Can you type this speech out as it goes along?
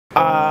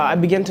I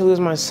began to lose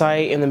my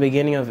sight in the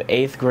beginning of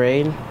 8th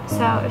grade.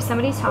 So if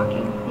somebody's talking,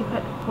 you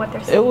put what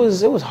they're saying?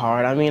 It was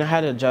hard. I mean, I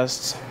had to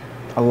adjust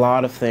a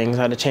lot of things.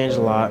 I had to change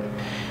a lot.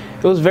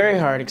 It was very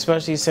hard,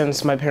 especially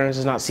since my parents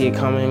did not see it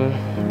coming.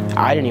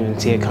 I didn't even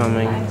see it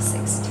coming.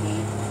 560.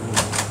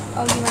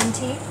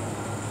 O-U-N-T.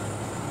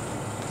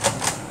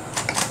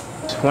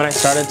 When I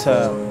started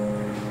to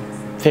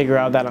figure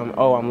out that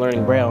I'm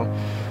learning Braille,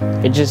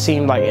 it just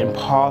seemed like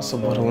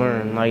impossible to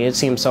learn. Like, it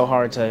seemed so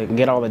hard to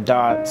get all the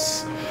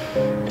dots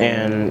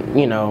and,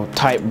 you know,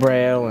 type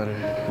Braille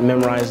and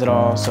memorize it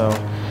all. So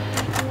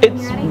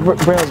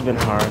Braille's been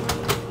hard.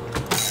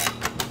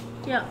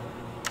 Yeah.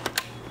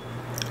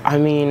 I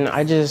mean,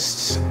 I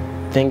just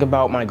think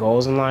about my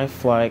goals in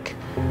life. Like,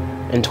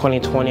 in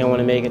 2020, I want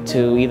to make it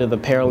to either the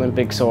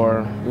Paralympics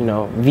or, you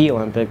know, the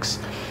Olympics.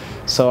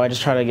 So I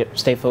just try to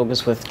stay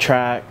focused with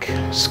track,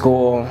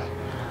 school,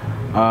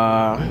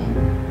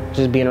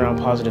 just being around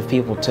positive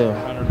people too.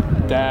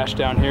 Dash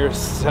down here,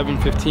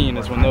 7:15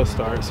 is when those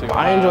start. So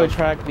I enjoy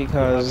track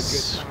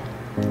because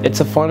it's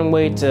a fun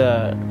way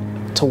to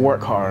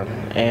work hard,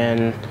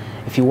 and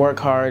if you work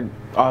hard,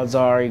 odds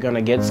are you're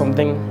gonna get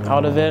something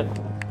out of it.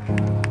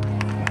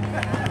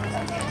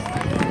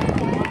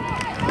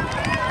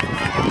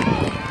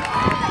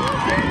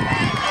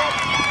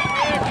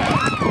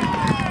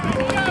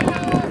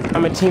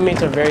 My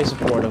teammates are very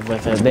supportive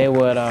with it. They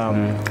would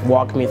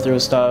walk me through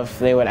stuff.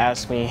 They would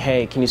ask me,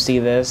 hey, can you see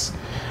this?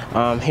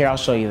 Here, I'll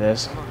show you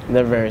this.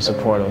 They're very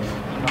supportive.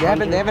 They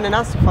haven't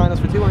announced the finals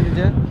for 200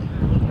 yet?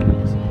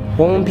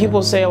 Well, when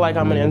people say like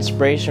I'm an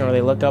inspiration or they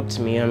look up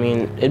to me, I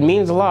mean, it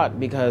means a lot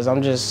because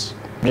I'm just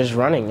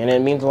running, and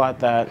it means a lot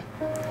that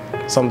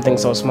something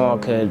so small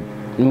could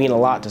mean a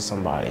lot to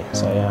somebody.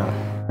 So yeah.